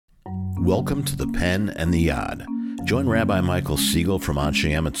Welcome to the Pen and the Yod. Join Rabbi Michael Siegel from Anshe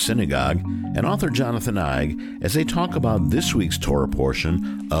Emet Synagogue and author Jonathan Eig as they talk about this week's Torah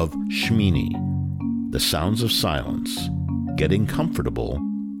portion of Shemini, the sounds of silence, getting comfortable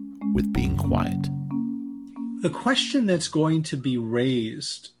with being quiet. The question that's going to be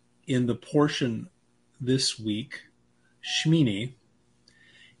raised in the portion this week, Shemini,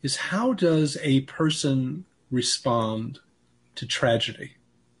 is how does a person respond to tragedy?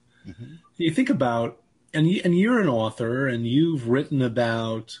 Mm-hmm. You think about, and you're an author, and you've written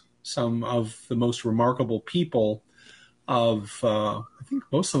about some of the most remarkable people of, I think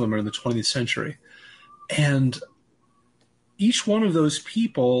most of them are in the 20th century. And each one of those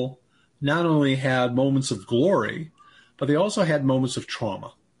people not only had moments of glory, but they also had moments of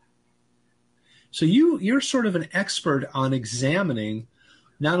trauma. So you're sort of an expert on examining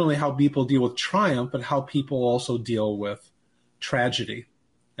not only how people deal with triumph, but how people also deal with tragedy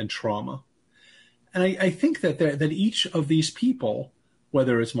and trauma. And I think that each of these people,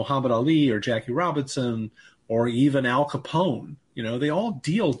 whether it's Muhammad Ali or Jackie Robinson or even Al Capone, they all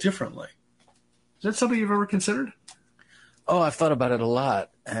deal differently. Is that something you've ever considered? Oh, I've thought about it a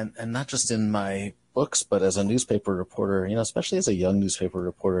lot, and not just in my books, but as a newspaper reporter, especially as a young newspaper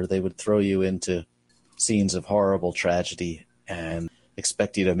reporter, they would throw you into scenes of horrible tragedy and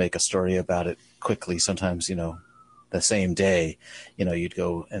expect you to make a story about it quickly. Sometimes, the same day, you'd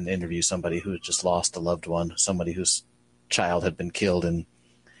go and interview somebody who had just lost a loved one, somebody whose child had been killed in,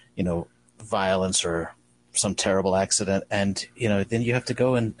 violence or some terrible accident. And, then you have to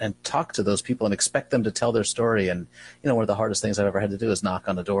go and talk to those people and expect them to tell their story. And, one of the hardest things I've ever had to do is knock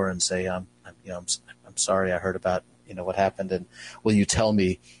on the door and say, I'm sorry, I heard about, what happened. And will you tell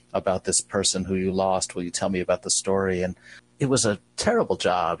me about this person who you lost? Will you tell me about the story? And it was a terrible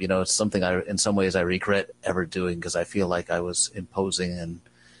job. It's something in some ways I regret ever doing because I feel like I was imposing and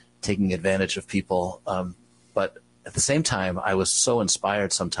taking advantage of people. But at the same time, I was so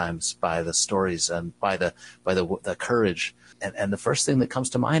inspired sometimes by the stories and by the courage. And the first thing that comes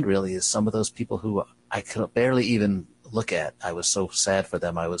to mind really is some of those people who I could barely even look at. I was so sad for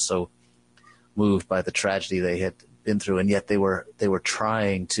them. I was so moved by the tragedy they had been through, and yet they were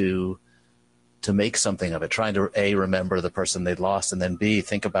trying to make something of it, trying to A, remember the person they'd lost, and then B,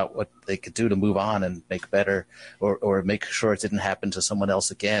 think about what they could do to move on and make better or make sure it didn't happen to someone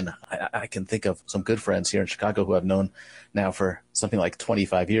else again. I can think of some good friends here in Chicago who I've known now for something like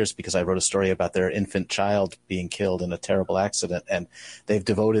 25 years because I wrote a story about their infant child being killed in a terrible accident, and they've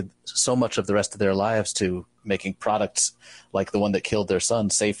devoted so much of the rest of their lives to making products like the one that killed their son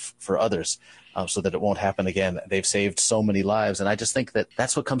safe for others. So that it won't happen again. They've saved so many lives. And I just think that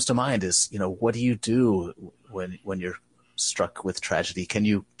that's what comes to mind is, what do you do when you're struck with tragedy? Can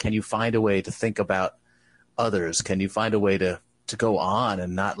you find a way to think about others? Can you find a way to go on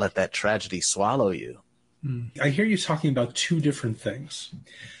and not let that tragedy swallow you? I hear you talking about two different things.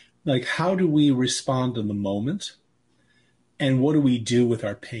 Like, how do we respond in the moment? And what do we do with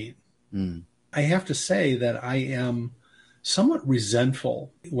our pain? I have to say that I am somewhat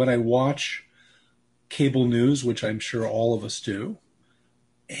resentful when I watch cable news, which I'm sure all of us do.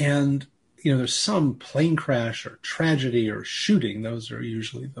 And, there's some plane crash or tragedy or shooting. Those are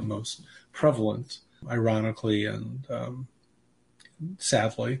usually the most prevalent, ironically and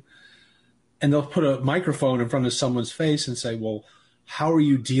sadly. And they'll put a microphone in front of someone's face and say, well, how are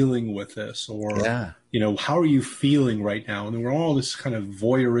you dealing with this? Or, how are you feeling right now? And we're all this kind of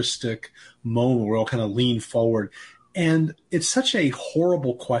voyeuristic moment. We're all kind of lean forward. And it's such a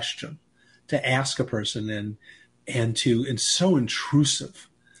horrible question to ask a person and so intrusive,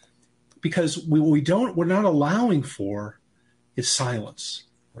 because we're not allowing for is silence.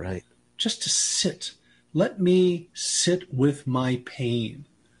 Right. Just to sit. Let me sit with my pain.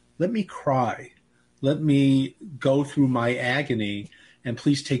 Let me cry. Let me go through my agony, and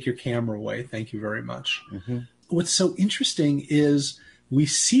please take your camera away. Thank you very much. Mm-hmm. What's so interesting is we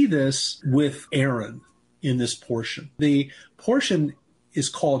see this with Aaron in this portion. The portion is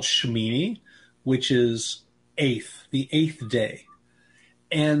called Shemini, which is the eighth day.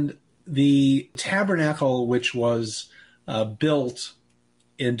 And the tabernacle, which was built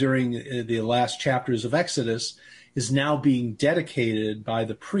during the last chapters of Exodus, is now being dedicated by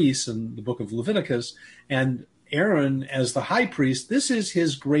the priests in the book of Leviticus. And Aaron, as the high priest, this is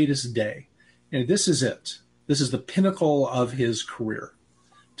his greatest day. And this is it. This is the pinnacle of his career,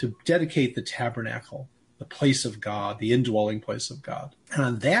 to dedicate the tabernacle, the place of God, the indwelling place of God. And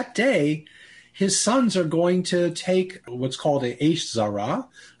on that day, his sons are going to take what's called a Eish Zara,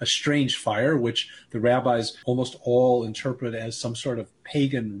 a strange fire, which the rabbis almost all interpret as some sort of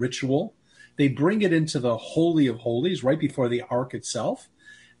pagan ritual. They bring it into the Holy of Holies right before the Ark itself,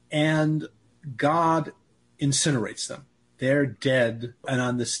 and God incinerates them. They're dead. And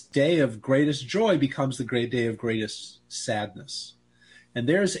on this day of greatest joy becomes the great day of greatest sadness. And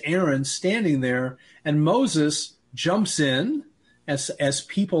there's Aaron standing there, and Moses jumps in, as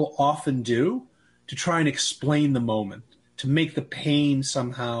people often do, to try and explain the moment, to make the pain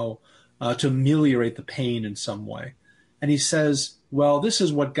somehow, to ameliorate the pain in some way. And he says, well, this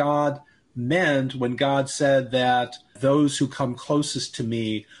is what God meant when God said that those who come closest to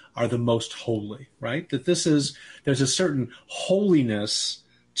me are the most holy, right? That there's a certain holiness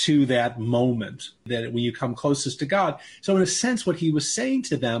to that moment, that when you come closest to God. So in a sense, what he was saying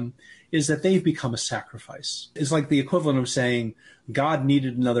to them is that they've become a sacrifice. It's like the equivalent of saying God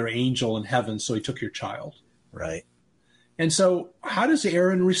needed another angel in heaven, so he took your child. Right. And so how does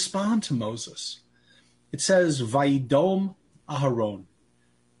Aaron respond to Moses? It says, Vaidom Aharon,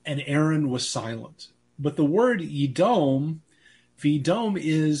 and Aaron was silent. But the word Vidom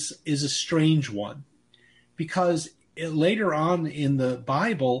is a strange one, because later on in the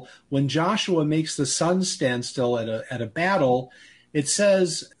Bible, when Joshua makes the sun stand still at a battle, it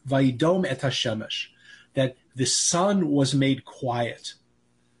says, Vaidom et hashemesh, that the sun was made quiet.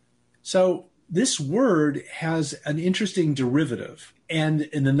 So this word has an interesting derivative. And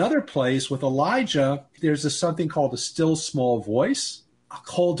in another place with Elijah, there's something called a still small voice, a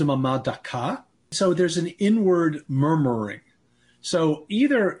kol demama daka. So there's an inward murmuring. So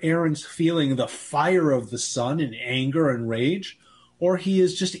either Aaron's feeling the fire of the sun in anger and rage, or he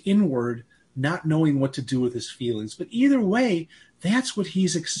is just inward, not knowing what to do with his feelings. But either way, that's what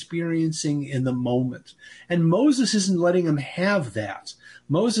he's experiencing in the moment. And Moses isn't letting him have that.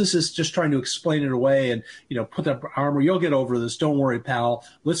 Moses is just trying to explain it away and, put up armor. You'll get over this. Don't worry, pal.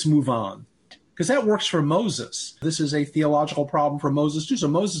 Let's move on. Because that works for Moses. This is a theological problem for Moses too. So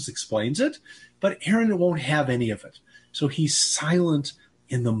Moses explains it, but Aaron won't have any of it. So he's silent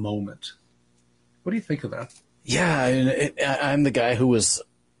in the moment. What do you think of that? Yeah, I'm the guy who was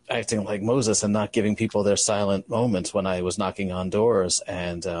acting like Moses and not giving people their silent moments when I was knocking on doors.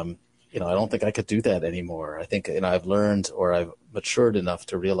 And, I don't think I could do that anymore. I think, I've learned, or I've matured enough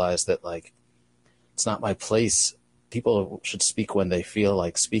to realize that, it's not my place. People should speak when they feel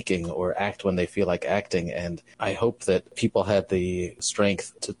like speaking, or act when they feel like acting. And I hope that people had the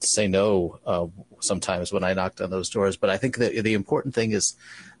strength to say no sometimes when I knocked on those doors. But I think that the important thing is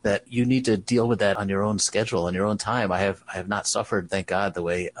that you need to deal with that on your own schedule, on your own time. I have not suffered, thank God, the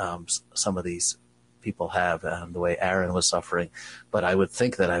way some of these people have, the way Aaron was suffering. But I would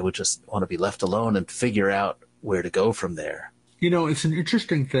think that I would just want to be left alone and figure out where to go from there. It's an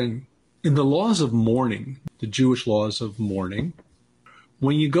interesting thing. In the laws of mourning, the Jewish laws of mourning,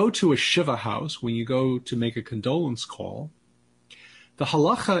 when you go to a shiva house, when you go to make a condolence call, the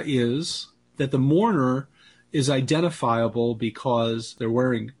halacha is that the mourner is identifiable because they're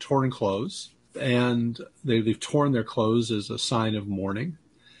wearing torn clothes, and they've torn their clothes as a sign of mourning,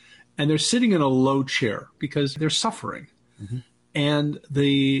 and they're sitting in a low chair because they're suffering. Mm-hmm. And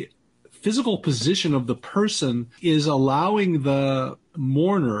the physical position of the person is allowing the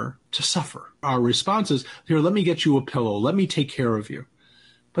mourner to suffer. Our response is, here, let me get you a pillow. Let me take care of you.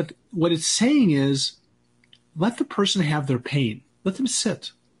 But what it's saying is, let the person have their pain. Let them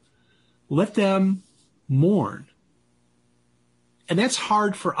sit. Let them mourn. And that's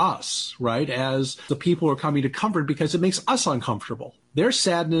hard for us, right, as the people who are coming to comfort, because it makes us uncomfortable. Their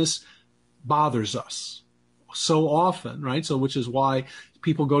sadness bothers us so often, right? So which is why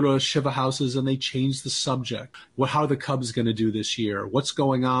people go to shiva houses and they change the subject. How are the Cubs going to do this year? What's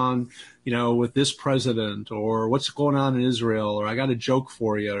going on, with this president, or what's going on in Israel, or I got a joke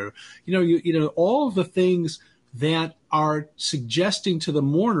for you, or, all of the things that are suggesting to the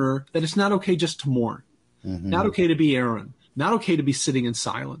mourner that it's not okay just to mourn, not okay to be Aaron, not okay to be sitting in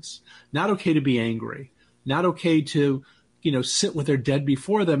silence, not okay to be angry, not okay to, sit with their dead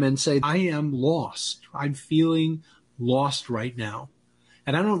before them and say, I am lost. I'm feeling lost right now.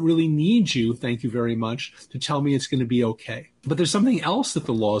 And I don't really need you, thank you very much, to tell me it's going to be okay. But there's something else that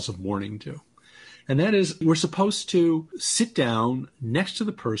the laws of mourning do. And that is, we're supposed to sit down next to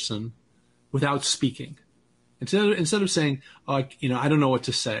the person without speaking. Instead of saying, I don't know what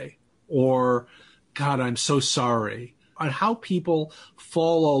to say, or, God, I'm so sorry. On how people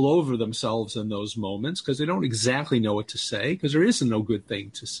fall all over themselves in those moments because they don't exactly know what to say, because there is no good thing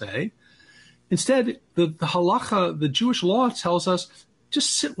to say. Instead, the halacha, the Jewish law, tells us,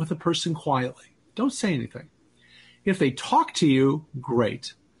 just sit with a person quietly. Don't say anything. If they talk to you,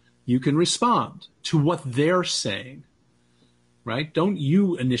 great. You can respond to what they're saying, right? Don't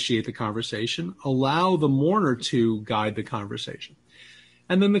you initiate the conversation. Allow the mourner to guide the conversation.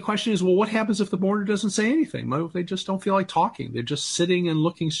 And then the question is, well, what happens if the reporter doesn't say anything? What if they just don't feel like talking? They're just sitting and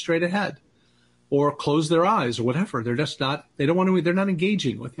looking straight ahead, or close their eyes, or whatever. They're just not, they don't want to, they're not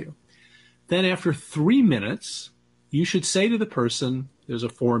engaging with you. Then after 3 minutes, you should say to the person, there's a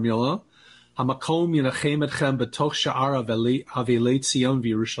formula, Hamakom yinachem etchem betoch sha'ar avilei Tzion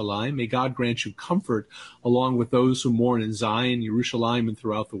v'Yerushalayim. May God grant you comfort along with those who mourn in Zion, Yerushalayim, and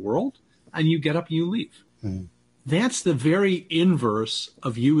throughout the world. And you get up and you leave. Mm. That's the very inverse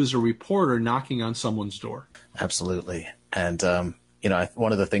of you as a reporter knocking on someone's door. Absolutely. And,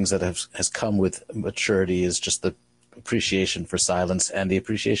 one of the things that has come with maturity is just the appreciation for silence and the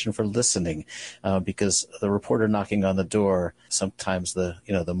appreciation for listening, because the reporter knocking on the door, sometimes the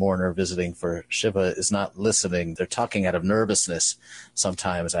mourner visiting for Shiva is not listening. They're talking out of nervousness,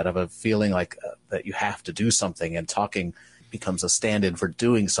 sometimes out of a feeling like that you have to do something, and talking becomes a stand-in for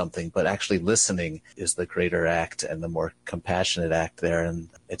doing something, but actually listening is the greater act and the more compassionate act there. And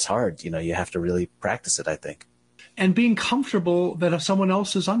it's hard, you have to really practice it, I think. And being comfortable that if someone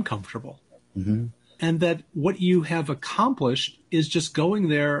else is uncomfortable. Mm-hmm. And that what you have accomplished is just going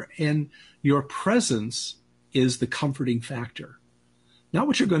there, and your presence is the comforting factor. Not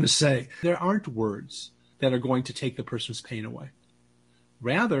what you're going to say. There aren't words that are going to take the person's pain away.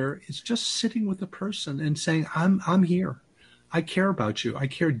 Rather, it's just sitting with the person and saying, I'm here. I care about you. I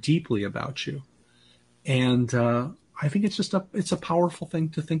care deeply about you. And I think it's a powerful thing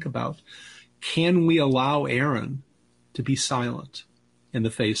to think about. Can we allow Aaron to be silent in the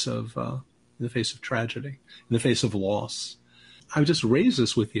face of tragedy, in the face of loss? I would just raise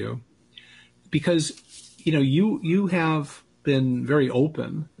this with you because, you have been very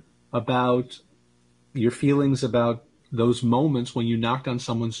open about your feelings about those moments when you knocked on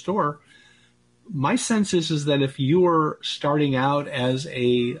someone's door. My sense is that if you were starting out as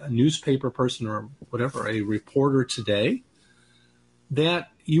a newspaper person or whatever, a reporter today, that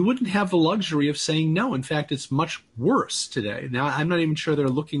you wouldn't have the luxury of saying no. In fact, it's much worse today. Now, I'm not even sure they're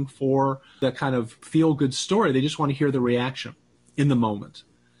looking for that kind of feel-good story. They just want to hear the reaction in the moment.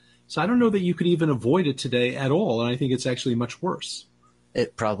 So I don't know that you could even avoid it today at all, and I think it's actually much worse.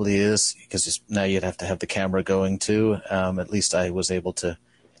 It probably is, because now you'd have to have the camera going too. At least I was able to,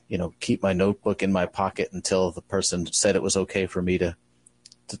 keep my notebook in my pocket until the person said it was okay for me that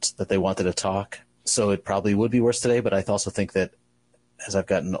they wanted to talk. So it probably would be worse today, but I also think that as I've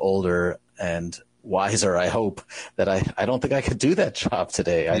gotten older and wiser, I hope, that I don't think I could do that job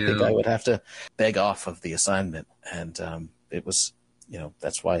today. I think I would have to beg off of the assignment. And it was,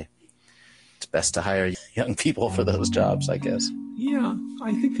 that's why it's best to hire young people for those jobs, I guess. Yeah,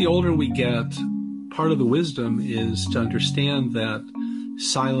 I think the older we get, part of the wisdom is to understand that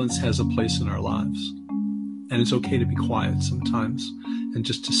silence has a place in our lives. And it's okay to be quiet sometimes and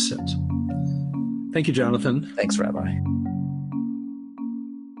just to sit. Thank you, Jonathan. Thanks, Rabbi.